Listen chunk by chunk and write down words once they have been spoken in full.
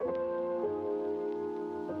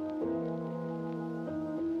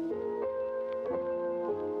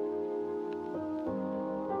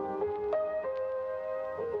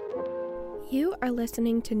You are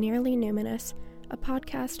listening to Nearly Numinous, a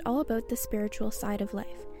podcast all about the spiritual side of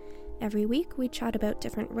life. Every week, we chat about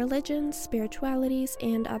different religions, spiritualities,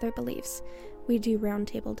 and other beliefs. We do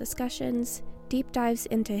roundtable discussions, deep dives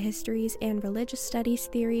into histories and religious studies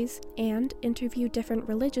theories, and interview different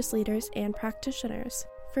religious leaders and practitioners.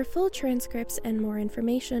 For full transcripts and more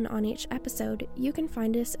information on each episode, you can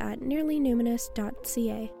find us at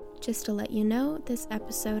nearlynuminous.ca. Just to let you know, this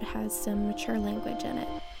episode has some mature language in it.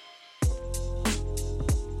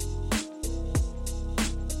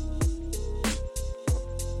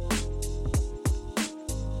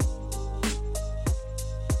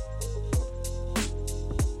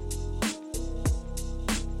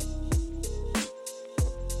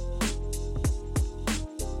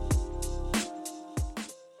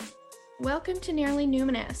 Welcome to Nearly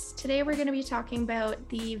Numinous. Today we're going to be talking about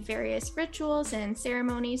the various rituals and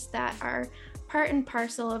ceremonies that are part and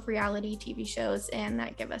parcel of reality TV shows and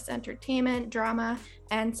that give us entertainment, drama,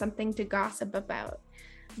 and something to gossip about.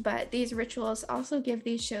 But these rituals also give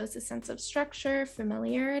these shows a sense of structure,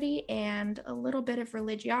 familiarity, and a little bit of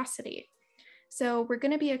religiosity. So we're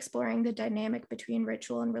going to be exploring the dynamic between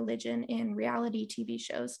ritual and religion in reality TV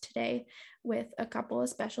shows today with a couple of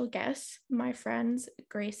special guests, my friends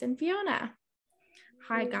Grace and Fiona.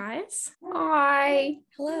 Hi, guys. Hi.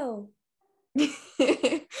 Hello.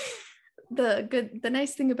 The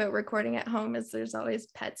nice thing about recording at home is there's always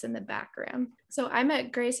pets in the background. So I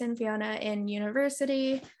met Grace and Fiona in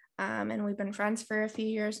university, and we've been friends for a few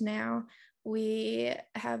years now. We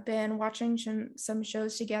have been watching some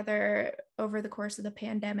shows together over the course of the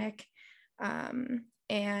pandemic,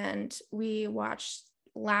 and we watched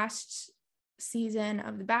last season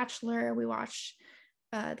of The Bachelor. We watched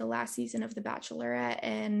the last season of The Bachelorette,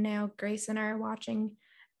 and now Grace and I are watching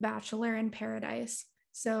Bachelor in Paradise.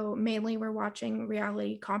 So mainly we're watching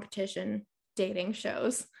reality competition dating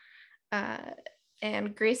shows.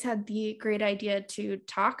 And Grace had the great idea to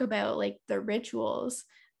talk about like the rituals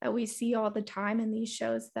that we see all the time in these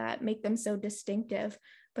shows that make them so distinctive,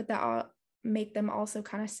 but that make them also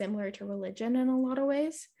kind of similar to religion in a lot of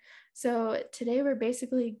ways. So today we're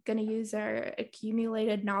basically going to use our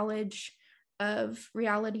accumulated knowledge of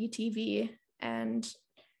reality TV and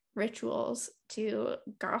rituals to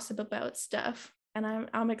gossip about stuff. And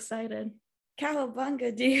I'm excited.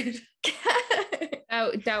 Cowabunga, dude.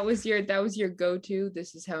 that was your go-to.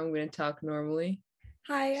 This is how I'm going to talk normally.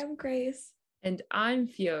 Hi, I'm Grace. And I'm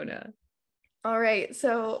Fiona. All right.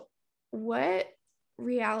 So what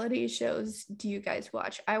reality shows do you guys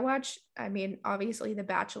watch? Obviously The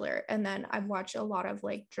Bachelor, and then I've watched a lot of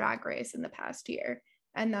like Drag Race in the past year,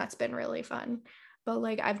 and that's been really fun. But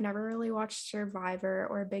like I've never really watched Survivor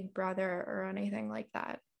or Big Brother or anything like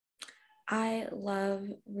that. I love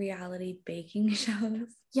reality baking shows.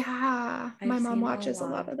 Yeah, my mom watches a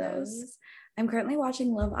lot of those. I'm currently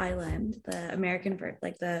watching Love Island, the American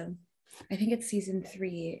I think it's season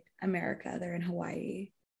 3, America. They're in Hawaii.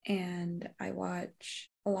 And I watch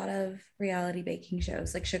a lot of reality baking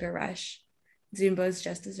shows like Sugar Rush. Zumbo's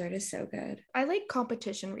Just Dessert is so good. I like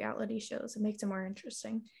competition reality shows. It makes it more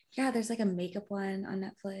interesting. Yeah, there's like a makeup one on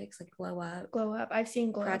Netflix, like Glow Up. Glow Up. I've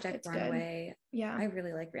seen Glow Up. Project Runway. Good. Yeah. I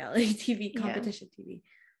really like reality TV, competition TV.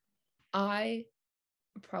 I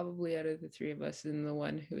probably out of the three of us am the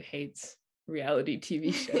one who hates reality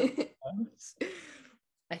TV shows.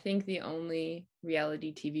 I think the only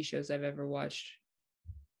reality TV shows I've ever watched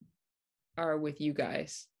are with you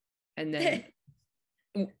guys. And then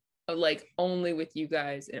like only with you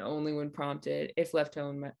guys and only when prompted. If left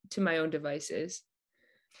to my own devices,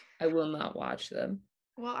 I will not watch them.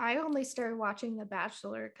 Well, I only started watching The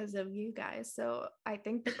Bachelor because of you guys. So I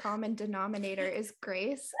think the common denominator is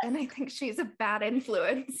Grace, and I think she's a bad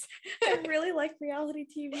influence. I really like reality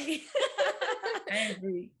TV. I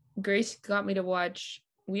agree. Grace got me to watch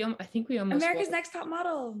I think we almost America's Next Top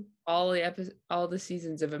Model. All the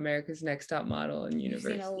seasons of America's Next Top Model and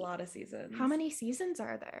University. You've seen a lot of seasons. How many seasons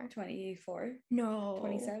are there? 24. No.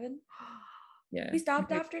 27. Yeah. We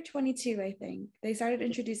stopped after 22, I think. They started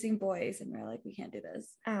introducing boys and we're like, we can't do this.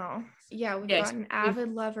 Oh, yeah. We've got an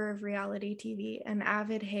avid lover of reality TV, an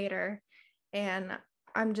avid hater, and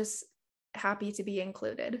I'm just happy to be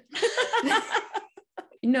included.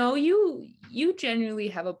 No, you generally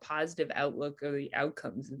have a positive outlook of the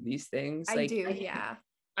outcomes of these things. I do, yeah.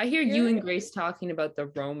 I hear you and Grace talking about the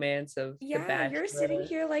romance of the Bachelor. You're sitting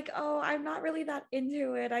here like, oh, I'm not really that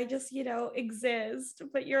into it. I just, exist.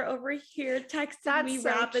 But you're over here texting me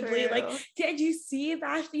rapidly. True. Like, did you see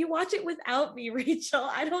Bachelor? You watch it without me, Rachel.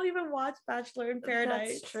 I don't even watch Bachelor in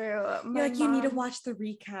Paradise. That's true. You're like, you need to watch the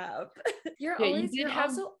recap. You're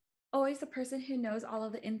also always the person who knows all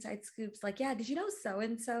of the inside scoops. Like, yeah, did you know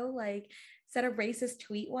so-and-so like said a racist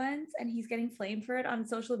tweet once and he's getting flamed for it on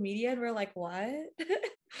social media. And we're like, what?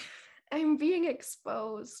 I'm being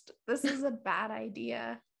exposed. This is a bad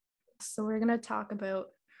idea. So we're going to talk about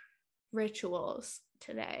rituals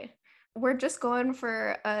today. We're just going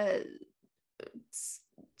for a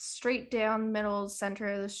straight down middle center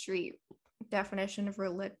of the street definition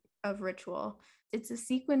of ritual. It's a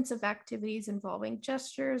sequence of activities involving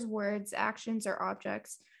gestures, words, actions, or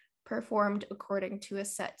objects performed according to a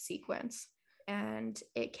set sequence. And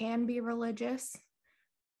it can be religious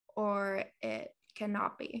or it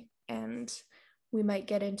cannot be. And we might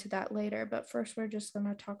get into that later. But first, we're just going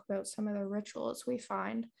to talk about some of the rituals we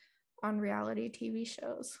find on reality TV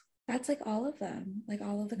shows. That's like all of them. Like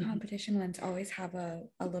all of the competition ones always have a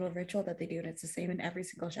little ritual that they do, and it's the same in every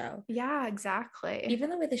single show. Yeah, exactly. Even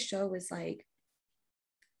the way the show was like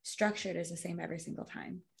structured is the same every single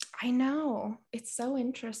time. I know. It's so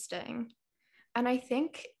interesting. And I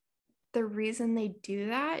think the reason they do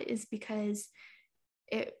that is because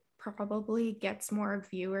it probably gets more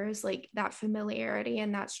viewers, like that familiarity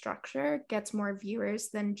and that structure gets more viewers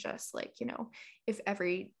than just like, you know, if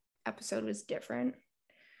every episode was different.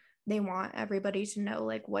 They want everybody to know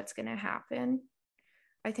like what's going to happen.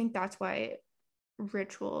 I think that's why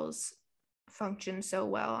rituals function so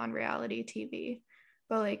well on reality TV.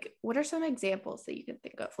 But like, what are some examples that you can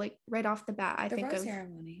think of? Like right off the bat, I think of the rose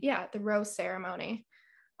ceremony. Yeah, the rose ceremony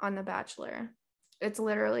on The Bachelor. It's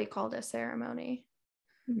literally called a ceremony.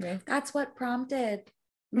 Yeah. That's what prompted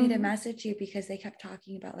me to message you, because they kept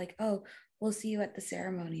talking about like, oh, we'll see you at the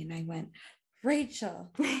ceremony. And I went,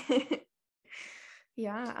 Rachel.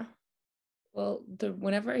 Yeah. Well,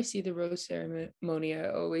 whenever I see the rose ceremony, I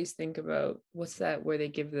always think about what's that where they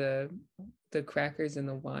give the crackers and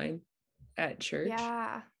the wine at church.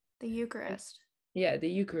 Yeah, the Eucharist. Yeah, the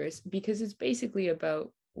Eucharist, because it's basically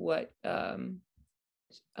about what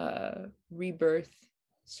rebirth,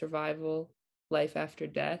 survival, life after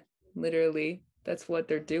death. Literally, that's what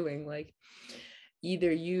they're doing. Like,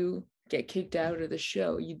 either you get kicked out of the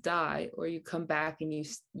show, you die, or you come back and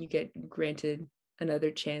you get granted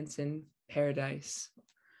another chance in paradise,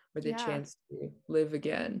 or the chance to live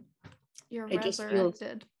again. You're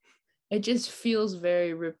resurrected. It just feels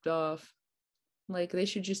very ripped off. Like they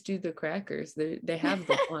should just do the crackers. They have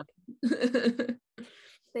the wine.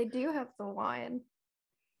 They do have the wine.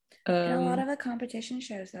 In a lot of the competition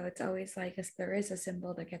shows, though, it's always like there is a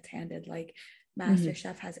symbol that gets handed. Like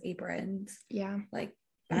MasterChef has aprons. Yeah. Like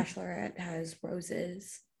Bachelorette has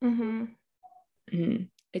roses.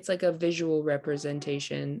 It's like a visual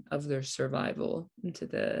representation of their survival into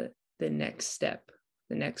the next step,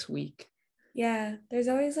 the next week. Yeah, there's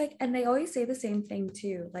always like, and they always say the same thing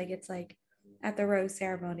too. Like it's like at the rose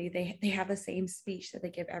ceremony, they have the same speech that they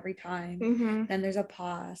give every time. Then there's a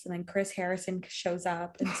pause, and then Chris Harrison shows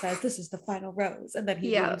up and says, "This is the final rose," and then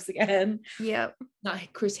he leaves again. Yep.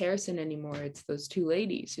 Not Chris Harrison anymore. It's those two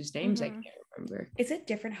ladies whose names I can't remember. Is it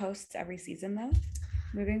different hosts every season though,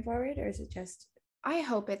 moving forward, or is it just? I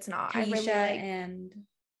hope it's not. Keisha I really like,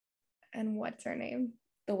 and what's her name?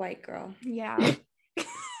 The white girl. Yeah.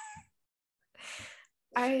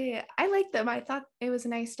 I like them. I thought it was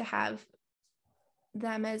nice to have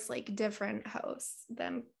them as like different hosts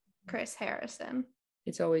than Chris Harrison.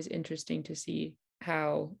 It's always interesting to see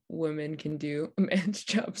how women can do a man's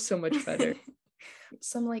job so much better.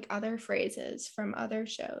 Some like other phrases from other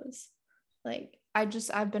shows. Like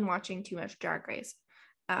I've been watching too much Drag Race.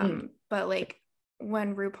 But like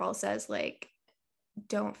when RuPaul says like,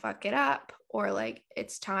 don't fuck it up, or like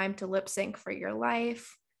it's time to lip sync for your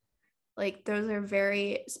life. Like those are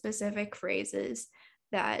very specific phrases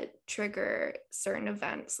that trigger certain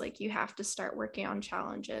events. Like you have to start working on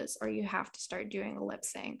challenges, or you have to start doing a lip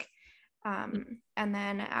sync. And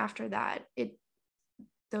then after that,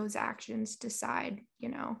 those actions decide, you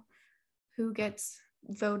know, who gets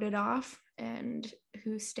voted off and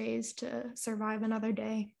who stays to survive another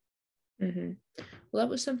day. Well, that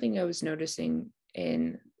was something I was noticing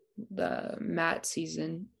in the Matt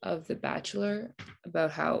season of The Bachelor,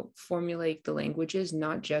 about how formulaic the language is,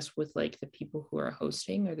 not just with like the people who are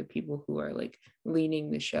hosting or the people who are like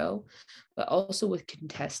leading the show, but also with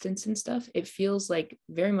contestants and stuff. It feels like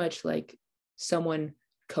very much like someone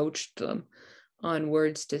coached them on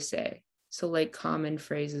words to say. So like common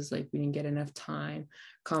phrases like, we didn't get enough time,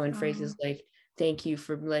 common phrases like, thank you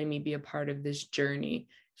for letting me be a part of this journey.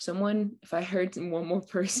 If I heard one more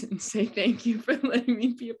person say thank you for letting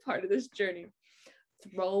me be a part of this journey,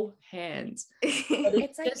 throw hands.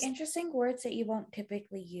 It's like interesting words that you won't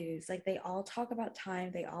typically use. Like they all talk about time,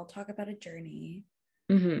 they all talk about a journey,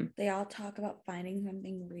 they all talk about finding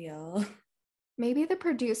something real. Maybe the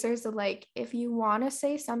producers are like, if you want to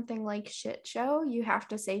say something like shit show, you have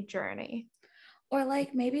to say journey. Or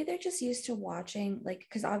like maybe they're just used to watching, like,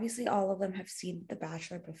 because obviously all of them have seen The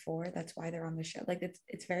Bachelor before. That's why they're on the show. Like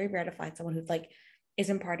it's very rare to find someone who's like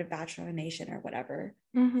isn't part of Bachelor Nation or whatever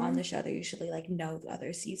on the show. They usually like know the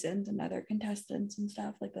other seasons and other contestants and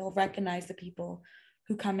stuff. Like they'll recognize the people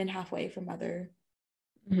who come in halfway from other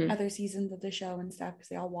seasons of the show and stuff because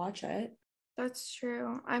they all watch it. That's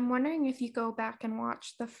true. I'm wondering if you go back and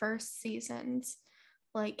watch the first seasons,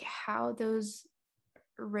 like how those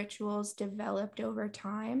rituals developed over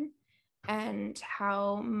time and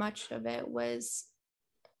how much of it was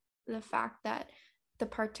the fact that the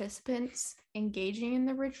participants engaging in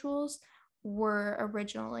the rituals were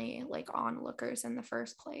originally like onlookers in the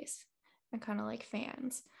first place and kind of like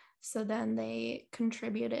fans. So then they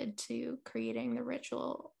contributed to creating the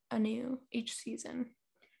ritual anew each season.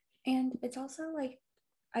 And it's also like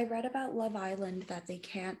I read about Love Island that they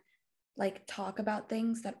can't like talk about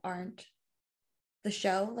things that aren't the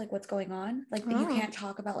show, like what's going on. Like you can't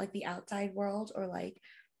talk about like the outside world or like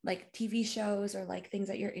TV shows or like things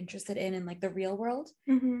that you're interested in like the real world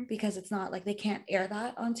because it's not like they can't air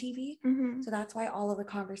that on TV. So that's why all of the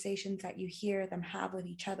conversations that you hear them have with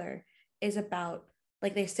each other is about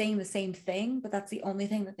like they're saying the same thing, but that's the only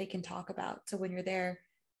thing that they can talk about. So when you're there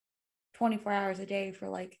 24 hours a day for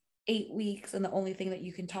like 8 weeks and the only thing that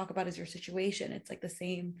you can talk about is your situation, it's like the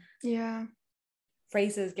same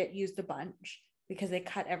phrases get used a bunch because they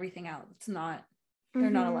cut everything out. It's not, they're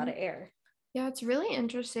not a lot of air. Yeah, it's really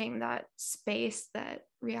interesting that space that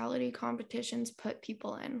reality competitions put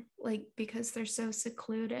people in, like because they're so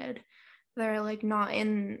secluded. They're like not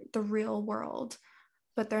in the real world,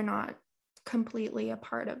 but they're not completely a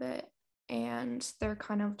part of it. And they're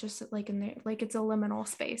kind of just like in there, like it's a liminal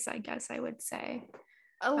space, I guess I would say.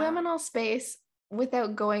 A liminal space,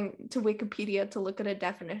 without going to Wikipedia to look at a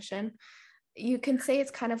definition, you can say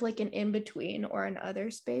it's kind of like an in-between or an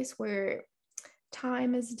other space where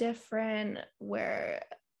time is different, where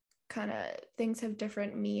kind of things have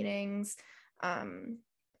different meanings,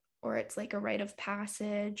 or it's like a rite of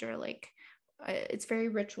passage, or like it's very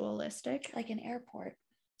ritualistic. Like an airport.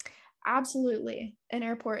 Absolutely. An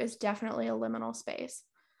airport is definitely a liminal space.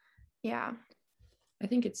 Yeah. I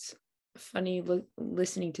think it's funny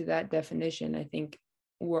listening to that definition. I think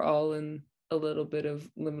we're all in a little bit of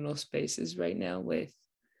liminal spaces right now with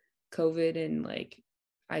COVID and like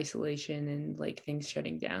isolation and like things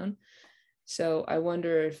shutting down. So I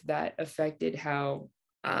wonder if that affected how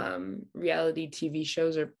reality TV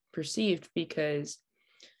shows are perceived, because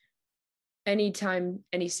anytime,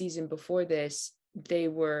 any season before this, they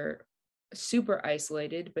were super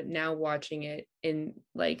isolated, but now watching it in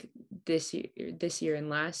like this year and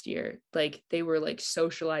last year, like they were like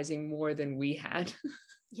socializing more than we had.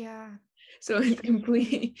 Yeah. So it's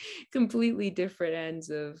completely different ends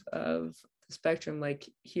of the spectrum. Like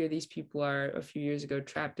here, these people are a few years ago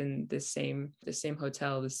trapped in the same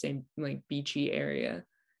hotel, the same like beachy area,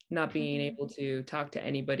 not being able to talk to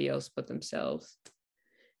anybody else but themselves.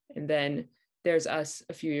 And then there's us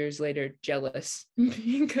a few years later jealous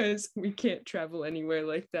because we can't travel anywhere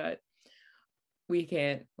like that. We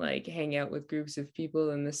can't like hang out with groups of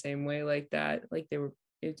people in the same way like that. Like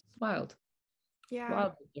it's wild. Yeah.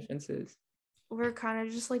 Wild differences. We're kind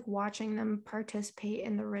of just like watching them participate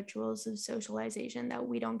in the rituals of socialization that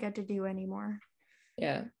we don't get to do anymore.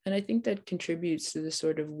 Yeah. And I think that contributes to the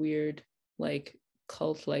sort of weird, like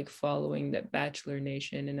cult-like following that Bachelor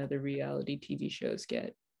Nation and other reality TV shows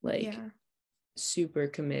get. Like super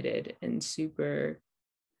committed and super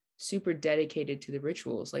dedicated to the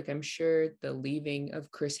rituals. Like I'm sure the leaving of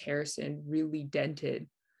Chris Harrison really dented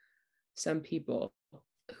some people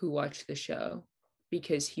who watched the show,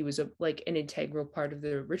 because he was like an integral part of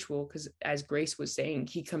the ritual. Because as Grace was saying,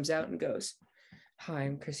 he comes out and goes, "Hi,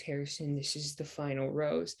 I'm Chris Harrison. This is the final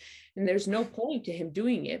rose." And there's no point to him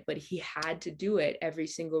doing it, but he had to do it every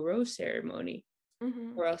single rose ceremony,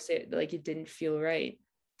 or else it didn't feel right.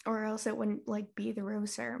 Or else it wouldn't like be the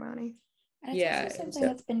rose ceremony. And it's also something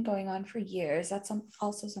that's been going on for years. That's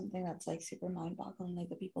also something that's like super mind-boggling. Like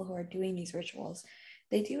the people who are doing these rituals,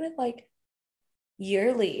 they do it like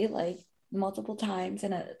yearly, like multiple times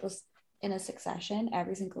in a succession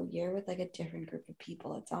every single year with like a different group of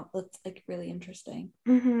people. It's like really interesting.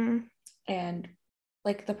 And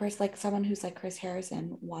like the person, like someone who's like Chris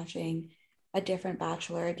Harrison watching a different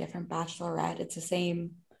bachelor, a different bachelorette, it's the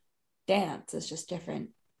same dance, it's just different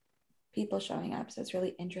people showing up. So it's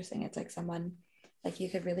really interesting. It's like someone, like you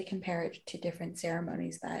could really compare it to different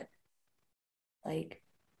ceremonies that like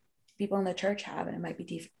people in the church have, and it might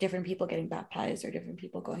be different people getting baptized or different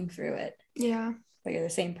people going through it. Yeah. But you're the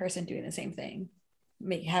same person doing the same thing,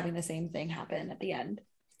 having the same thing happen at the end.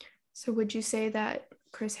 So would you say that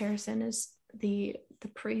Chris Harrison is the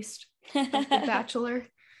priest of The Bachelor,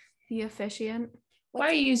 the officiant? Why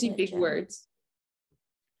are you using big words?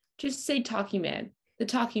 Just say talking man. The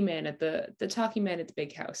talking man at the talking man at the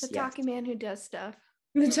big house. The talking man who does stuff.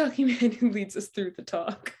 The talking man who leads us through the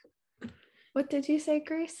talk. What did you say,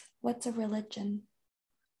 Grace? What's a religion?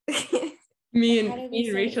 me and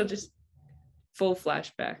Rachel just full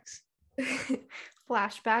flashbacks.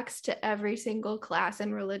 Flashbacks to every single class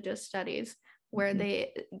in religious studies where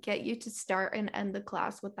they get you to start and end the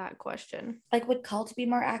class with that question. Like, would cult be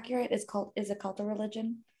more accurate? Is a cult a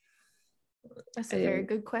religion? That's a very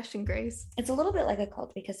good question, Grace. It's a little bit like a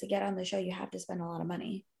cult because to get on the show, you have to spend a lot of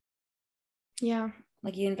money. Yeah.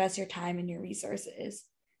 Like, you invest your time and your resources.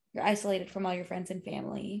 You're isolated from all your friends and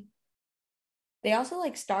family. They also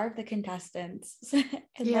like starve the contestants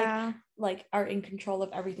and like are in control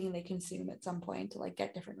of everything they consume at some point to like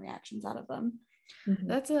get different reactions out of them.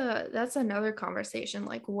 Mm-hmm. That's another conversation.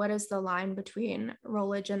 Like, what is the line between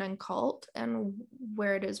religion and cult, and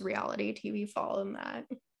where does reality TV fall in that?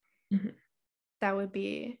 Mm-hmm. That would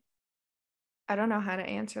be, I don't know how to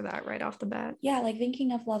answer that right off the bat. Yeah, like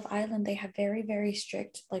thinking of Love Island, they have very, very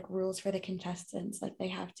strict like rules for the contestants. Like they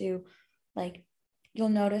have to, like, you'll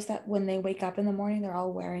notice that when they wake up in the morning, they're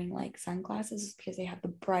all wearing like sunglasses because they have the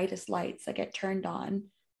brightest lights that get turned on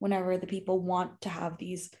whenever the people want to have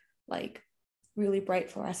these like really bright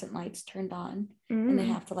fluorescent lights turned on. And they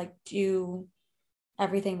have to like do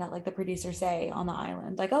everything that like the producers say on the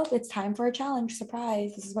island, like, oh, it's time for a challenge,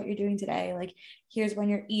 surprise, this is what you're doing today, like here's when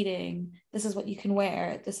you're eating, this is what you can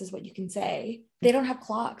wear, this is what you can say. They don't have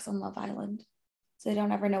clocks on Love Island, so they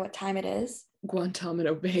don't ever know what time it is.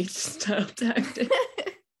 Guantanamo Bay style tactic.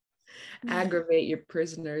 Aggravate your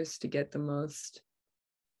prisoners to get the most,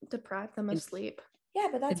 deprive them of sleep. Yeah,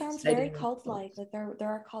 but that sounds very cult-like. Like there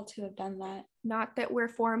are cults who have done that. Not that we're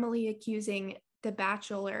formally accusing The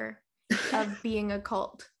Bachelor of being a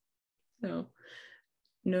cult. No.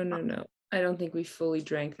 I don't think we fully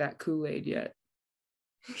drank that Kool-Aid yet.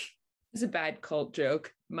 It's a bad cult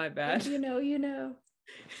joke. My bad. You know.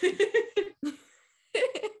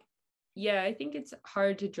 Yeah, I think it's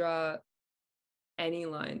hard to draw any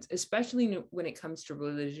lines, especially when it comes to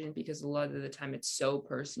religion, because a lot of the time it's so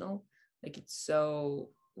personal. Like it's so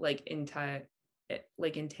like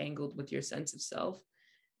entangled with your sense of self.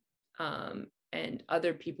 And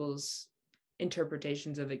other people's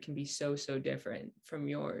interpretations of it can be so different from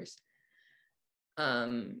yours.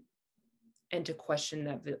 And to question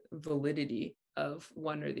that validity of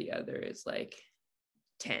one or the other is like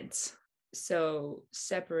tense. So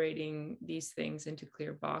separating these things into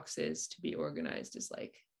clear boxes to be organized is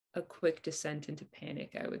like a quick descent into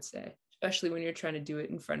panic, I would say, especially when you're trying to do it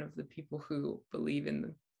in front of the people who believe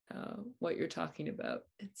in what you're talking about.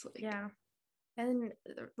 It's like, yeah. And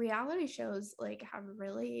reality shows like have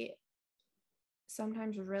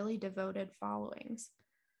sometimes really devoted followings,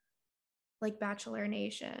 like Bachelor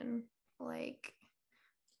Nation, like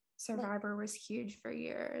Survivor was huge for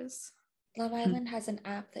years. Love Island has an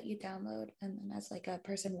app that you download, and then as like a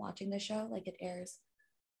person watching the show, like it airs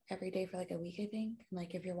every day for like a week, I think. And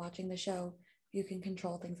like if you're watching the show, you can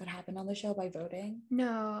control things that happen on the show by voting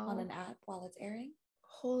on an app while it's airing.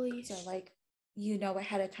 Holy so like you know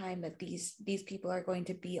ahead of time that these people are going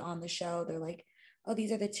to be on the show. They're like, oh,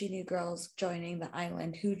 these are the two new girls joining the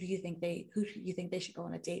island. Who do you think they should go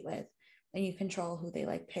on a date with? And you control who they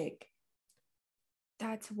like pick.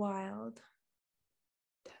 That's wild.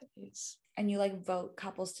 That is. And you like vote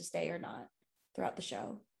couples to stay or not throughout the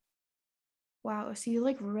show. Wow. So you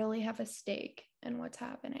like really have a stake in what's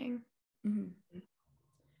happening. Mm-hmm.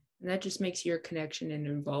 And that just makes your connection and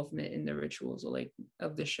involvement in the rituals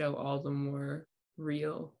of the show all the more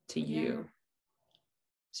real to you.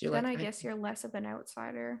 So you're then I guess you're less of an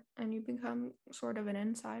outsider and you become sort of an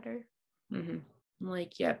insider. Mm-hmm. I'm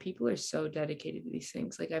like, yeah, people are so dedicated to these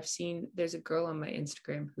things. Like I've seen, there's a girl on my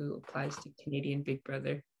Instagram who applies to Canadian Big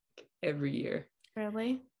Brother every year.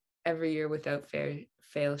 Really? Every year without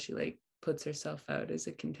fail, she like puts herself out as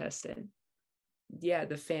a contestant. Yeah,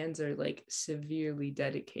 the fans are like severely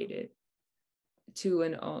dedicated to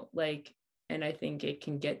and I think it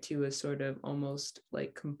can get to a sort of almost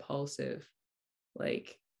like compulsive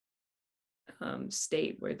like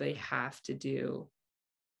state where they have to do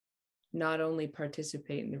not only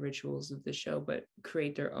participate in the rituals of the show, but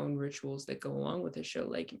create their own rituals that go along with the show.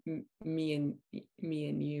 Like me and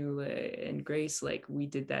you and Grace, like we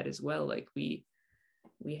did that as well. Like we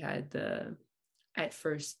had at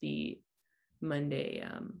first the Monday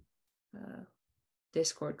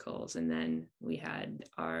Discord calls, and then we had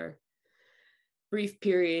our brief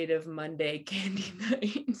period of Monday candy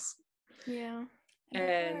nights. Yeah.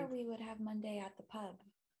 And we would have Monday at the pub.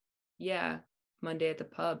 Yeah, Monday at the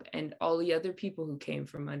pub, and all the other people who came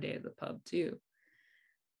from Monday at the pub too.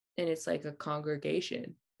 And it's like a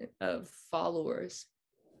congregation of followers.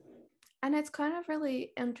 And it's kind of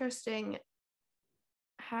really interesting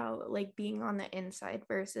how like being on the inside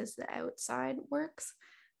versus the outside works.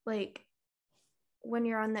 Like when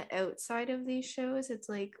you're on the outside of these shows, it's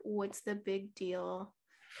like, what's the big deal?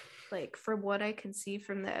 Like, from what I can see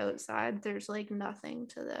from the outside, there's like nothing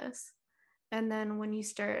to this. And then when you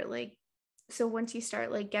start like, so once you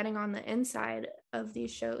start like getting on the inside of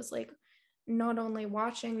these shows, like not only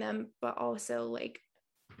watching them, but also like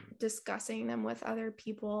discussing them with other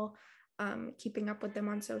people, keeping up with them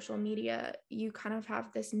on social media, you kind of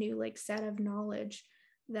have this new like set of knowledge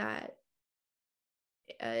that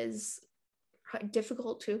is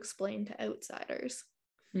difficult to explain to outsiders.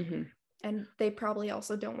 Mm-hmm. And they probably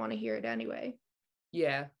also don't want to hear it anyway.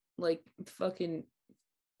 Yeah, like fucking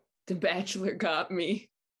The Bachelor got me.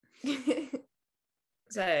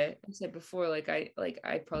 As I said before, like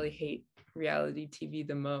I probably hate reality TV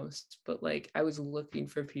the most, but like I was looking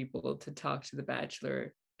for people to talk to The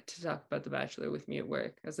Bachelor, to talk about The Bachelor with me at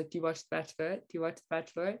work. I was like, do you watch The Bachelorette? Do you watch The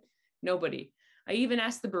Bachelorette? Nobody. I even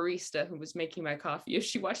asked the barista who was making my coffee if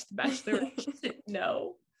she watched The Bachelorette. She said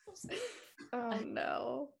no. Oh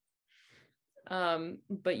no.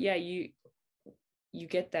 But yeah, you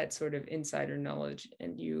get that sort of insider knowledge,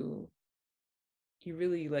 and you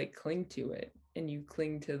really like cling to it, and you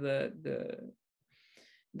cling to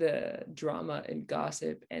the drama and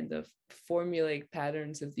gossip and the formulaic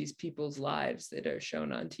patterns of these people's lives that are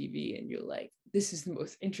shown on TV, and you're like, this is the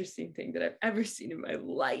most interesting thing that I've ever seen in my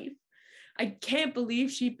life. I can't believe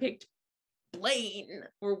she picked Blaine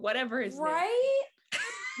or whatever his name.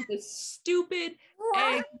 The stupid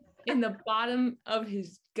egg in the bottom of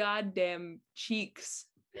his goddamn cheeks.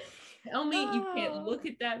 Tell me you can't look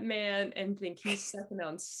at that man and think he's sucking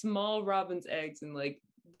on small robin's eggs in like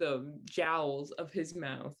the jowls of his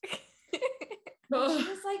mouth. She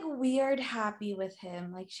was like weird happy with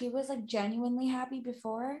him. Like she was like genuinely happy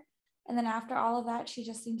before, and then after all of that, she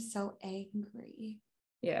just seems so angry.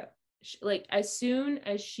 Yeah. Like as soon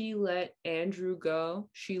as she let Andrew go,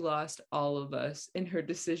 she lost all of us in her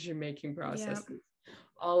decision-making process. Yeah.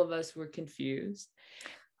 All of us were confused.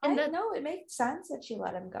 And no, it makes sense that she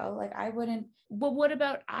let him go. Like I wouldn't. But what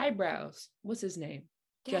about Eyebrows? What's his name?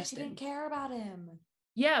 Yeah, Justin. She didn't care about him.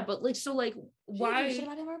 Yeah, but like, so like, why? She didn't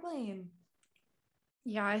about him or Blaine.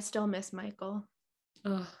 Yeah, I still miss Michael.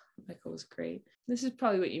 Oh, Michael was great. This is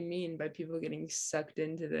probably what you mean by people getting sucked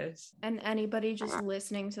into this. And anybody just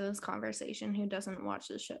listening to this conversation who doesn't watch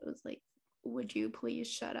the shows, like, would you please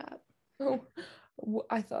shut up? Oh,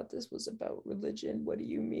 I thought this was about religion. What do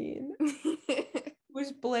you mean?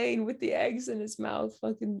 Was Blaine with the eggs in his mouth?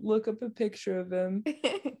 Fucking look up a picture of him.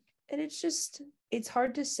 And it's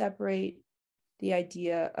hard to separate the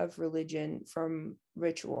idea of religion from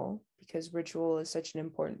ritual, because ritual is such an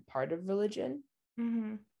important part of religion.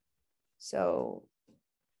 Mm-hmm. So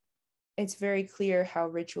it's very clear how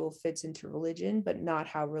ritual fits into religion, but not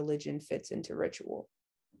how religion fits into ritual.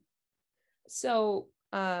 So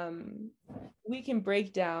we can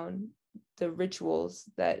break down the rituals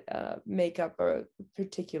that make up a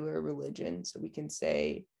particular religion. So we can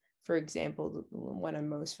say, for example, the one I'm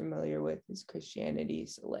most familiar with is Christianity.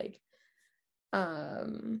 So like,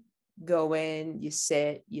 go in, you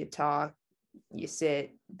sit, you talk, you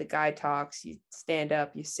sit, the guy talks, you stand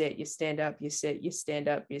up, you sit, you stand up, you sit, you stand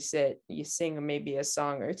up, you sit, you sing maybe a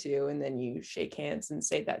song or two, and then you shake hands and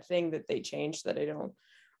say that thing that they changed that I don't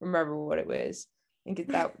remember what it was. I think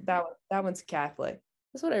that one's Catholic.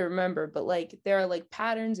 That's what I remember. But like there are like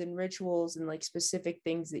patterns and rituals and like specific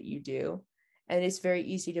things that you do. And it's very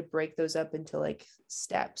easy to break those up into like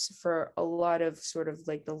steps for a lot of sort of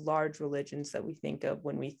like the large religions that we think of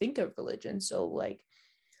when we think of religion. So like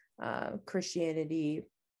Christianity,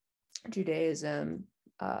 Judaism,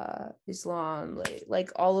 Islam,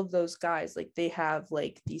 like all of those guys, like they have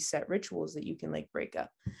like these set rituals that you can like break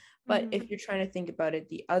up. But if you're trying to think about it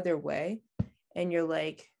the other way, and you're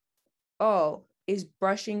like, oh, is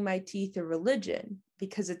brushing my teeth a religion?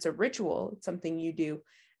 Because it's a ritual. It's something you do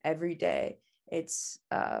every day. It's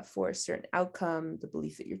for a certain outcome, the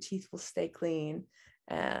belief that your teeth will stay clean,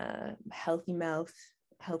 healthy mouth,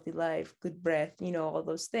 healthy life, good breath, all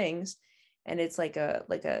those things. And it's like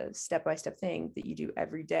a step-by-step thing that you do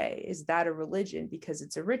every day. Is that a religion because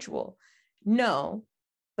it's a ritual? No.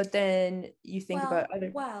 But then you think about other.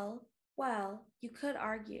 Well, you could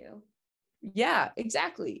argue Yeah,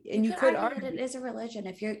 exactly. And You you could could argue that argue, it is a religion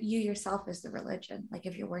if you yourself is the religion, like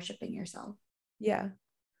if you're worshiping yourself. yeah,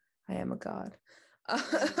 I am a god.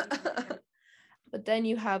 But then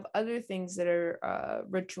you have other things that are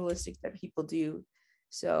ritualistic that people do.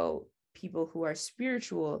 So people who are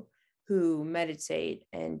spiritual, who meditate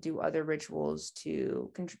and do other rituals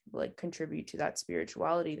to contribute to that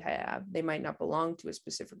spirituality they have. They might not belong to a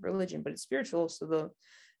specific religion, but it's spiritual. So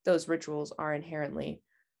those rituals are inherently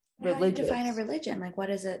How do you define a religious. religion? Like, what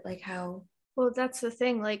is it? Like, how? Well, that's the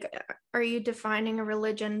thing. Like, are you defining a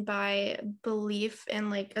religion by belief in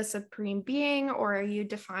like a supreme being, or are you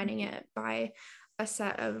defining it by a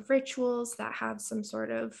set of rituals that have some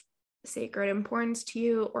sort of sacred importance to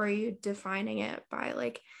you, or are you defining it by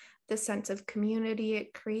like the sense of community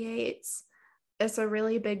it creates? It's a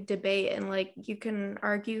really big debate, and like you can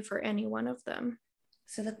argue for any one of them.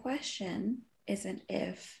 So the question isn't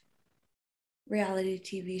if reality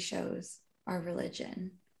TV shows are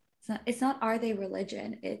religion. It's not are they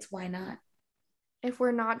religion? It's why not? If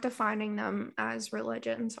we're not defining them as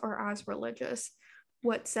religions or as religious,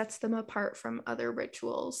 what sets them apart from other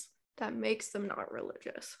rituals that makes them not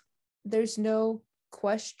religious? There's no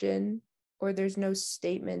question or there's no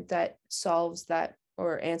statement that solves that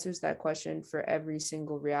or answers that question for every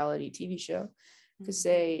single reality TV show. To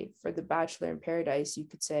say for The Bachelor in Paradise, you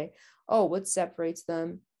could say, oh, what separates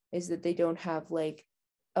them is that they don't have like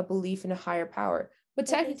a belief in a higher power. But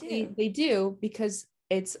technically they do, because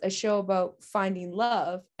it's a show about finding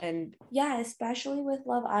love. And yeah, especially with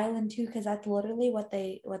Love Island too, because that's literally what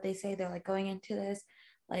they say. They're like, going into this,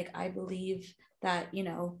 like, I believe that,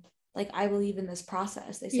 like, I believe in this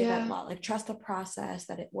process. They say that a lot, like, trust the process,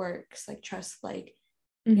 that it works, like, trust, like,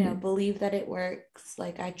 believe that it works,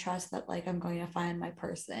 like, I trust that, like, I'm going to find my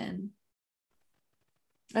person.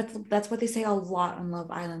 That's what they say a lot on Love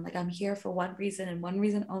Island. Like, I'm here for one reason and one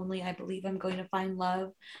reason only. I believe I'm going to find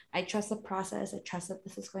love. I trust the process. I trust that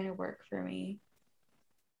this is going to work for me.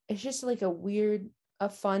 It's just like a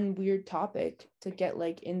fun, weird topic to get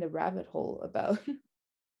like in the rabbit hole about.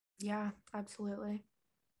 Yeah, absolutely.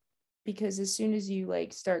 Because as soon as you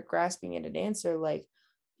like start grasping at an answer, like,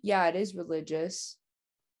 yeah, it is religious,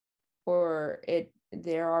 or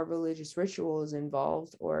there are religious rituals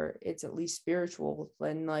involved, or it's at least spiritual,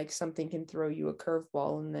 then like something can throw you a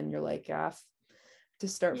curveball and then you're like, to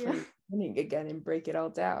start from the beginning again and break it all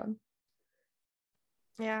down.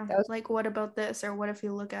 Yeah, like, what about this, or what if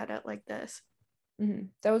you look at it like this?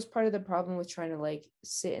 That was part of the problem with trying to like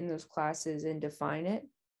sit in those classes and define it,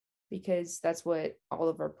 because that's what all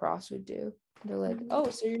of our profs would do. They're like, oh,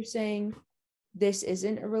 so you're saying this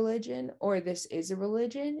isn't a religion or this is a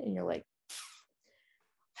religion? And you're like,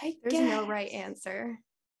 there's no right answer.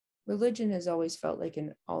 Religion has always felt like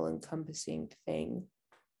an all-encompassing thing,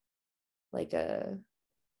 like a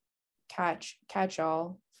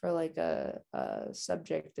catch-all for like a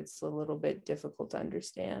subject that's a little bit difficult to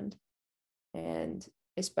understand. And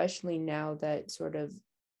especially now that sort of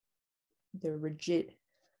the rigid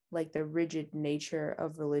nature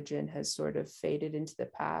of religion has sort of faded into the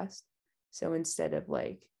past. So instead of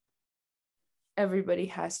like everybody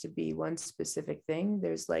has to be one specific thing,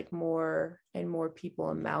 there's like more and more people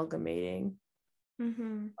amalgamating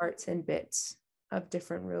parts and bits of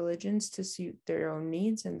different religions to suit their own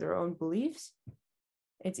needs and their own beliefs.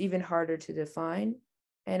 It's even harder to define.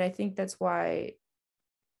 And I think that's why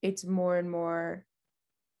it's more and more,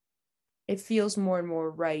 it feels more and more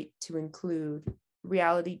right to include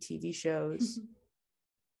reality TV shows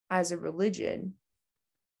as a religion,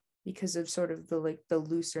 because of sort of the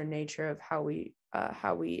looser nature of how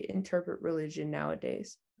we interpret religion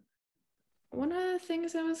nowadays. One of the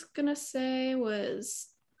things I was gonna say was,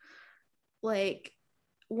 like,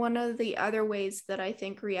 one of the other ways that I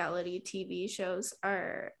think reality TV shows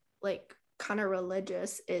are like kind of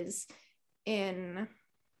religious is in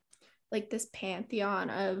like this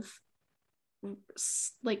pantheon of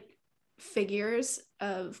like figures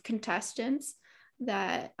of contestants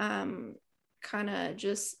that kind of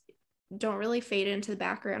just don't really fade into the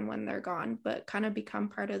background when they're gone, but kind of become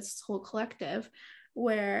part of this whole collective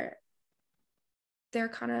where they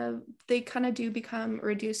kind of do become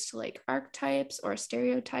reduced to like archetypes or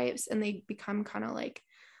stereotypes, and they become kind of like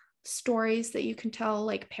stories that you can tell,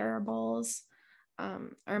 like parables. I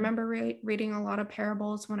remember reading a lot of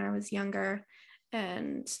parables when I was younger,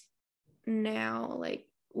 and now like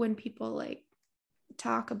when people like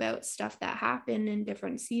talk about stuff that happened in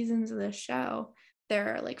different seasons of the show,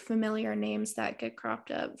 there are like familiar names that get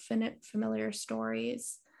cropped up, familiar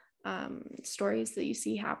stories, stories that you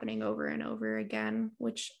see happening over and over again,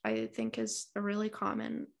 which I think is a really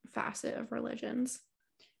common facet of religions.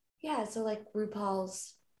 Yeah, so like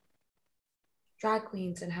RuPaul's drag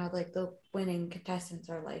queens and how like the winning contestants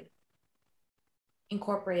are like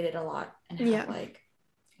incorporated a lot and have like,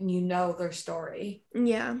 and you know their story.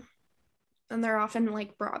 Yeah. And they're often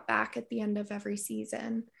like brought back at the end of every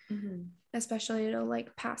season, especially to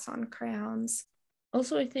like pass on crowns.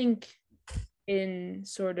 Also, I think in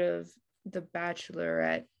sort of the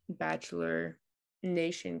Bachelorette, Bachelor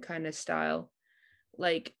Nation kind of style,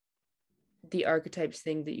 like the archetypes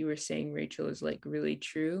thing that you were saying, Rachel, is like really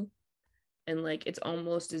true. And like it's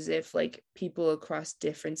almost as if like people across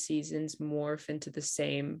different seasons morph into the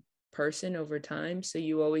same person over time. So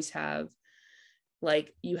you always have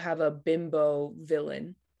like, you have a bimbo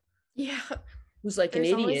villain. Yeah. Who's like There's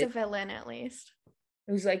an idiot. always a villain at least.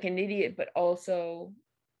 Who's like an idiot, but also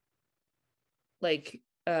like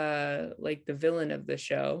the villain of the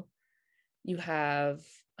show. You have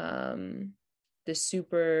the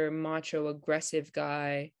super macho aggressive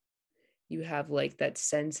guy. You have like that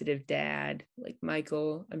sensitive dad, like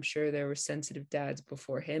Michael. I'm sure there were sensitive dads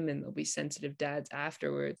before him, and there'll be sensitive dads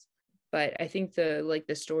afterwards. But I think the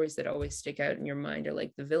stories that always stick out in your mind are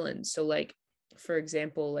like the villains. So like, for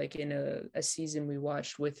example, like in a season we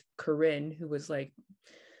watched with Corinne, who was like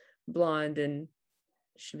blonde and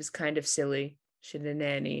she was kind of silly. She had a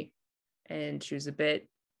nanny and she was a bit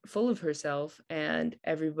full of herself, and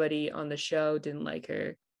everybody on the show didn't like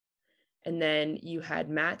her. And then you had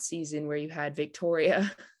Matt's season where you had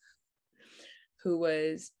Victoria, who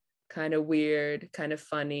was kind of weird, kind of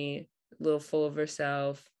funny, a little full of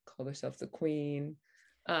herself, called herself the queen.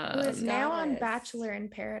 Who is now on Bachelor in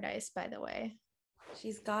Paradise, by the way.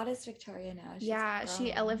 She's Goddess Victoria now.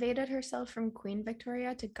 She elevated herself from Queen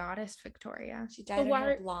Victoria to Goddess Victoria. She dyed her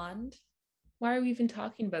hair blonde. Why are we even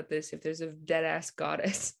talking about this if there's a dead-ass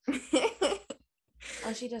goddess?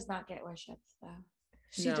 Oh, she does not get worshipped, though.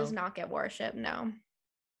 She does not get worship, no.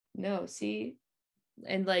 No, see?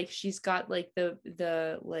 And like she's got like the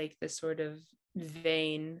sort of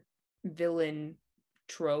vain villain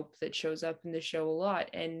trope that shows up in the show a lot.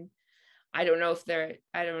 And I don't know if they're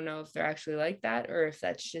actually like that, or if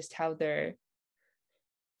that's just how they're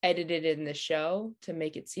edited in the show to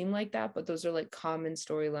make it seem like that. But those are like common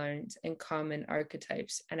storylines and common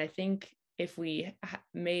archetypes. And I think if we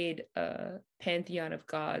made a pantheon of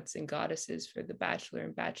gods and goddesses for the Bachelor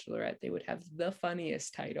and Bachelorette, they would have the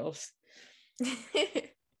funniest titles.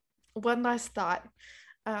 One last thought.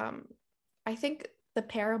 I think the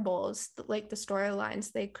parables, like the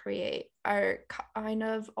storylines they create, are kind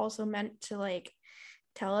of also meant to like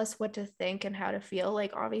tell us what to think and how to feel.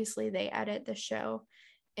 Like obviously they edit the show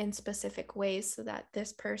in specific ways so that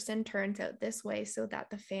this person turns out this way so that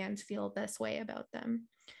the fans feel this way about them.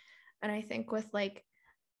 And I think with like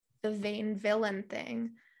the vain villain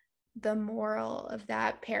thing, the moral of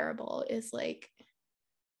that parable is like,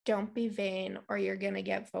 don't be vain or you're gonna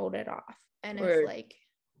get voted off. And if like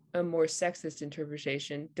a more sexist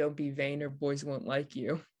interpretation, don't be vain or boys won't like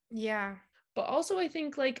you. Yeah. But also I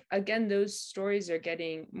think like, again, those stories are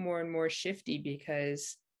getting more and more shifty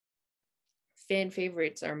because fan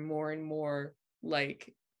favorites are more and more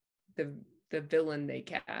like the villain they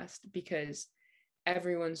cast, because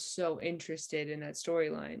everyone's so interested in that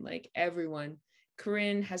storyline. Like everyone,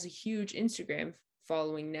 Corinne has a huge Instagram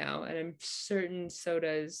following now, and I'm certain so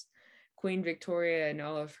does Queen Victoria and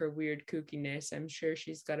all of her weird kookiness. I'm sure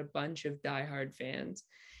she's got a bunch of diehard fans.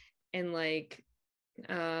 And like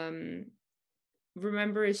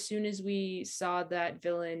remember, as soon as we saw that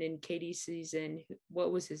villain in Katie's season,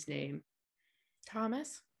 what was his name?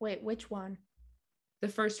 Thomas? Wait, which one? The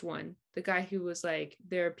first one, the guy who was like,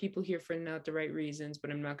 there are people here for not the right reasons, but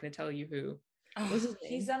I'm not going to tell you who. What's his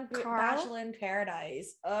name? He's on Bachelor in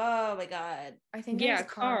Paradise. Oh my god. I think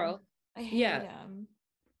Carl. I hate him.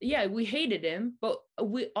 Yeah, we hated him, but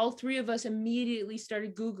we all three of us immediately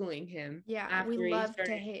started Googling him. Yeah, we love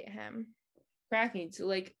to hate him. Cracking. So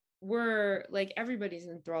like we're like, everybody's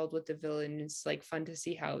enthralled with the villain. It's like fun to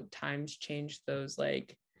see how times change those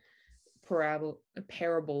like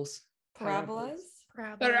parables.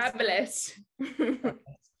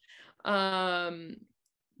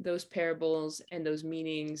 Those parables and those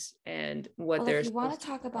meanings and what they're. If you want to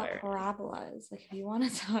talk about parabolas, like if you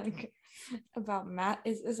want to talk about math,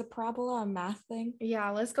 is a parabola a math thing? Yeah,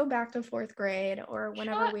 let's go back to fourth grade or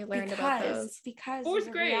whenever we learned about those. Because there's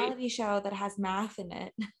a reality show that has math in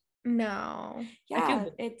it. No. Yeah,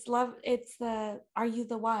 it's the Are You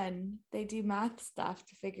the One? They do math stuff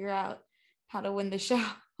to figure out how to win the show.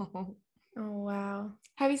 Oh wow.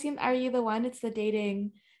 Have you seen Are You the One? It's a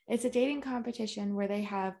dating competition where they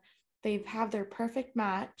have their perfect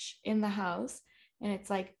match in the house, and it's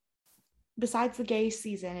like besides the gay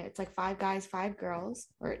season, it's like 5 guys, 5 girls,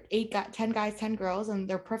 or 10 guys, 10 girls, and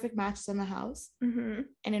they're perfect matches in the house. Mm-hmm.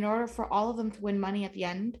 And in order for all of them to win money at the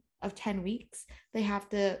end of 10 weeks, they have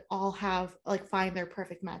to all have like find their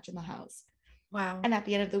perfect match in the house. Wow. And at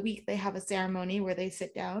the end of the week, they have a ceremony where they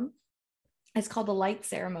sit down. It's called the light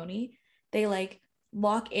ceremony. They like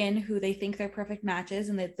lock in who they think their perfect match is,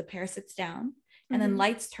 and the pair sits down, and then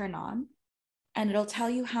lights turn on, and it'll tell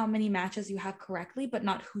you how many matches you have correctly, but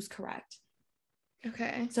not who's correct.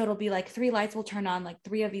 Okay. So it'll be like 3 lights will turn on, like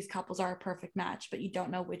 3 of these couples are a perfect match, but you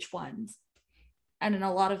don't know which ones. And in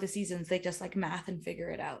a lot of the seasons, they just like math and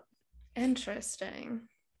figure it out. Interesting.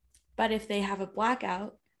 But if they have a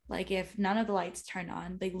blackout, like if none of the lights turn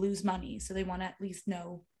on, they lose money. So they want to at least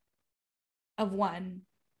know of one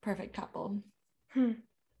perfect couple.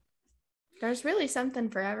 There's really something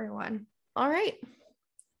for everyone. All right.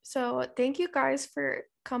 So thank you guys for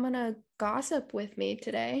coming to gossip with me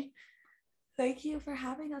today. Thank you for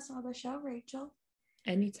having us on the show, Rachel.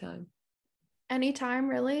 Anytime. Anytime,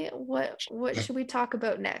 really? What should we talk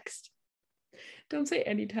about next? Don't say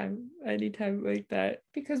anytime like that,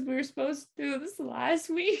 because we were supposed to do this last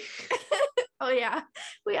week. Oh yeah,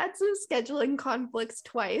 we had some scheduling conflicts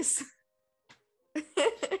twice.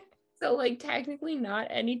 So like technically not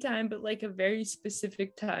anytime, but like a very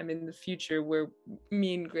specific time in the future where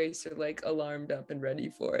me and Grace are like alarmed up and ready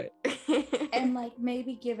for it. And like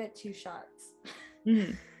maybe give it 2 shots.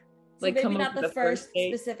 Mm-hmm. So like maybe come not up the with first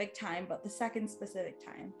date. specific time, but the second specific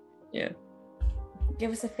time. Yeah.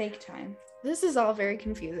 Give us a fake time. This is all very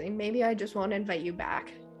confusing. Maybe I just won't invite you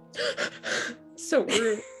back. So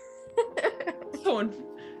rude.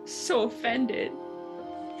 so offended.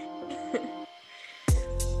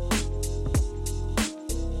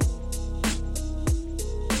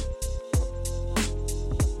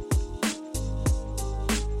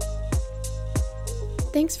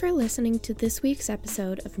 Thanks for listening to this week's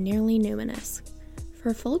episode of Nearly Numinous.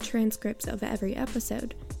 For full transcripts of every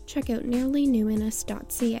episode, check out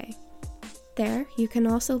nearlynuminous.ca. There, you can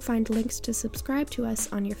also find links to subscribe to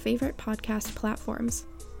us on your favorite podcast platforms.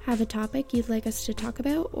 Have a topic you'd like us to talk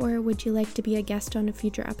about, or would you like to be a guest on a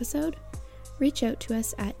future episode? Reach out to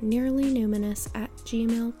us at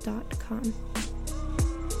nearlynuminous@gmail.com.